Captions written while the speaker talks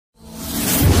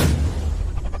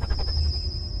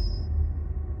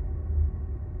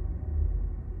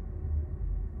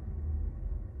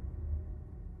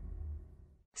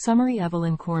Summary: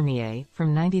 Evelyn Cormier,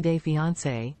 from 90 Day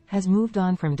Fiancé, has moved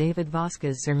on from David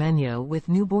Vasquez Zermeño with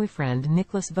new boyfriend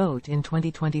Nicholas Vogt in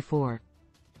 2024.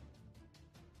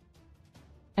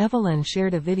 Evelyn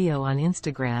shared a video on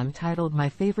Instagram titled "My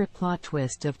Favorite Plot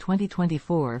Twist of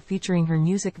 2024" featuring her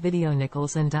music video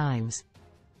Nickels and Dimes.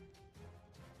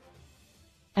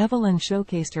 Evelyn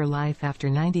showcased her life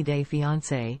after 90 Day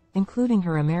Fiancé, including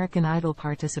her American Idol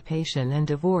participation and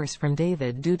divorce from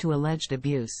David due to alleged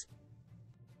abuse.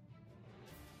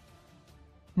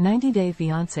 90 Day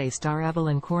Fiancé star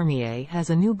Evelyn Cormier has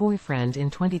a new boyfriend in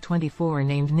 2024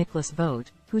 named Nicholas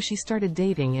Vogt, who she started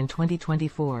dating in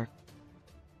 2024.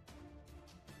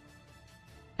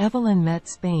 Evelyn met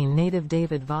Spain native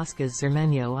David Vasquez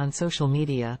Zermeño on social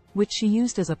media, which she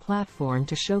used as a platform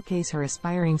to showcase her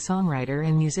aspiring songwriter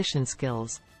and musician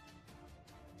skills.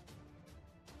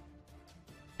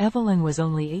 Evelyn was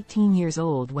only 18 years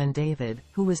old when David,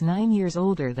 who was 9 years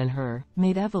older than her,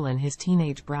 made Evelyn his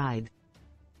teenage bride.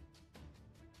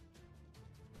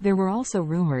 There were also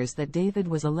rumors that David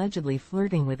was allegedly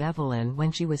flirting with Evelyn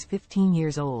when she was 15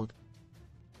 years old.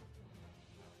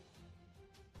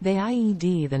 They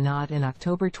tied the knot in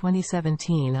October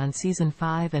 2017 on Season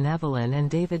 5, and Evelyn and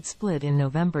David split in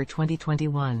November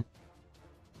 2021.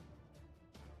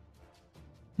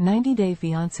 90 Day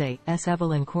Fiancé's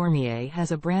Evelyn Cormier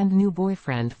has a brand new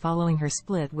boyfriend following her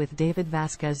split with David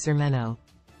Vasquez Zermeño.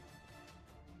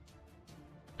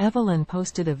 Evelyn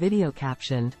posted a video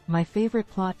captioned, "My Favorite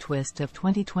Plot Twist of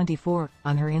 2024,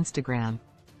 on her Instagram.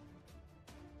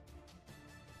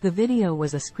 The video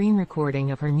was a screen recording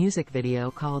of her music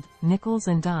video called "Nickels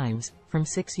and Dimes" from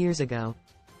 6 years ago.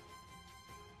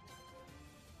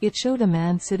 It showed a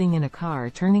man sitting in a car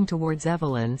turning towards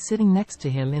Evelyn sitting next to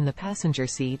him in the passenger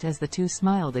seat as the two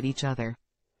smiled at each other.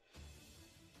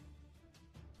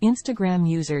 Instagram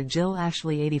user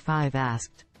JillAshley85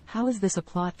 asked, "How is this a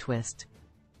plot twist?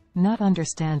 Not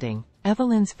understanding."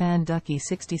 Evelyn's fan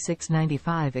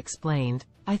Ducky6695 explained,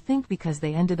 "I think because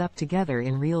they ended up together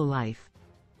in real life."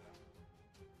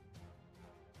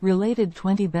 Related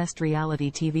 20 Best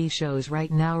Reality TV Shows.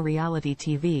 Right now reality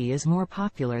TV is more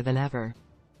popular than ever.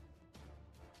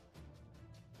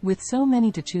 With so many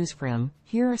to choose from,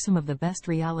 here are some of the best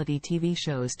reality TV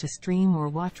shows to stream or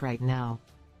watch right now.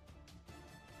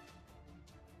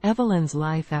 Evelyn's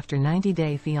life after 90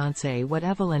 Day Fiancé. What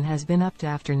Evelyn has been up to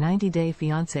after 90 Day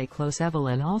Fiancé. Close.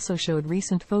 Evelyn also showed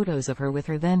recent photos of her with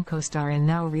her then co-star and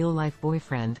now real-life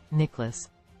boyfriend, Nicholas.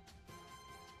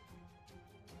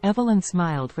 Evelyn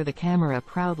smiled for the camera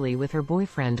proudly with her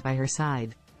boyfriend by her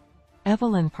side.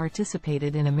 Evelyn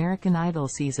participated in American Idol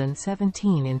Season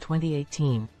 17 in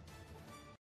 2018.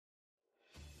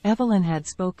 Evelyn had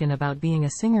spoken about being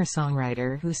a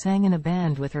singer-songwriter who sang in a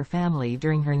band with her family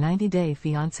during her 90 Day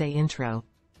Fiancé intro.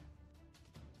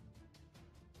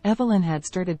 Evelyn had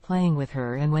started playing with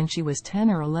her, and when she was 10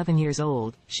 or 11 years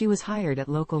old, she was hired at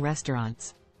local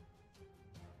restaurants.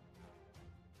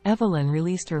 Evelyn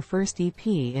released her first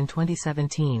EP in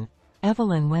 2017.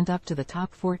 Evelyn went up to the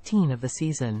top 14 of the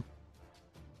season.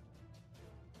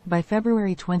 By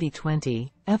February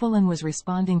 2020, Evelyn was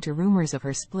responding to rumors of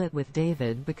her split with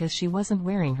David because she wasn't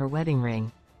wearing her wedding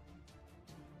ring.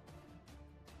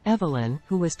 Evelyn,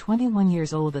 who was 21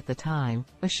 years old at the time,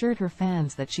 assured her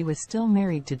fans that she was still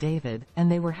married to David,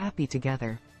 and they were happy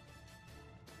together.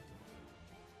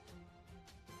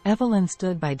 Evelyn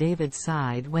stood by David's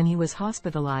side when he was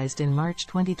hospitalized in March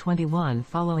 2021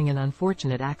 following an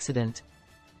unfortunate accident.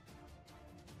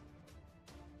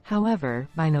 However,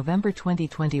 by November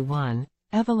 2021,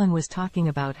 Evelyn was talking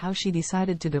about how she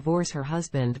decided to divorce her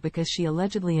husband because she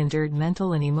allegedly endured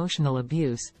mental and emotional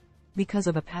abuse because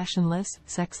of a passionless,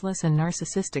 sexless and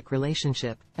narcissistic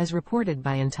relationship, as reported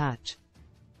by In Touch.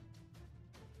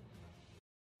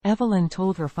 Evelyn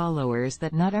told her followers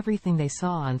that not everything they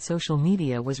saw on social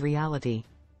media was reality.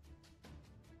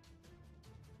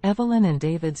 Evelyn and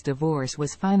David's divorce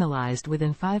was finalized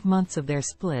within 5 months of their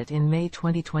split in May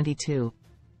 2022.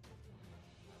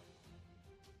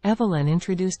 Evelyn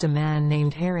introduced a man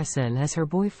named Harrison as her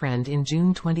boyfriend in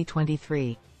June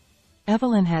 2023.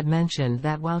 Evelyn had mentioned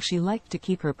that while she liked to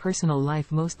keep her personal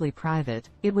life mostly private,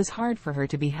 it was hard for her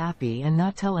to be happy and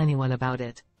not tell anyone about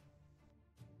it.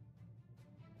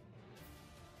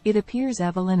 It appears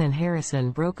Evelyn and Harrison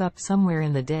broke up somewhere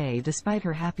in the day despite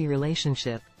her happy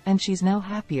relationship, and she's now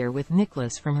happier with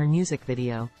Nicholas from her music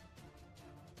video.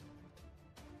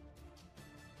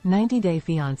 90 Day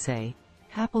Fiancé.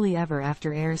 Happily Ever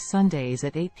After airs Sundays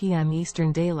at 8 p.m.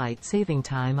 Eastern Daylight Saving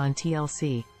Time on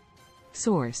TLC.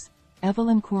 Source: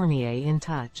 Evelyn Cormier. In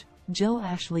Touch.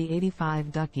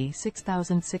 JillAshley85 Ducky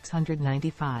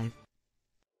 6695.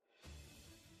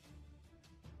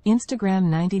 Instagram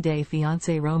 90-Day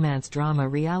Fiancé romance drama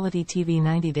reality TV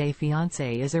 90-Day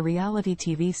Fiancé is a reality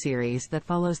TV series that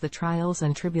follows the trials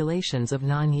and tribulations of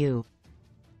non-U.S.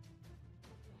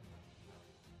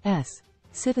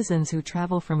 citizens who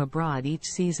travel from abroad each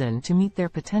season to meet their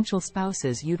potential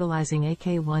spouses utilizing a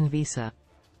K-1 visa.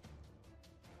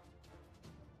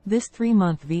 This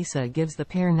 3-month visa gives the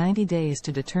pair 90 days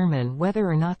to determine whether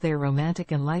or not their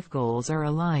romantic and life goals are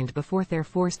aligned before they're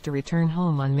forced to return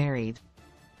home unmarried.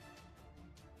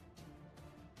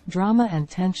 Drama and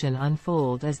tension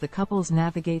unfold as the couples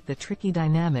navigate the tricky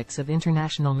dynamics of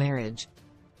international marriage.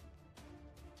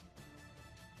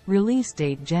 Release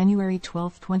date January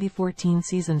 12, 2014.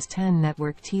 Seasons 10.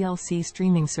 Network TLC.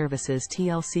 Streaming services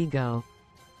TLC Go.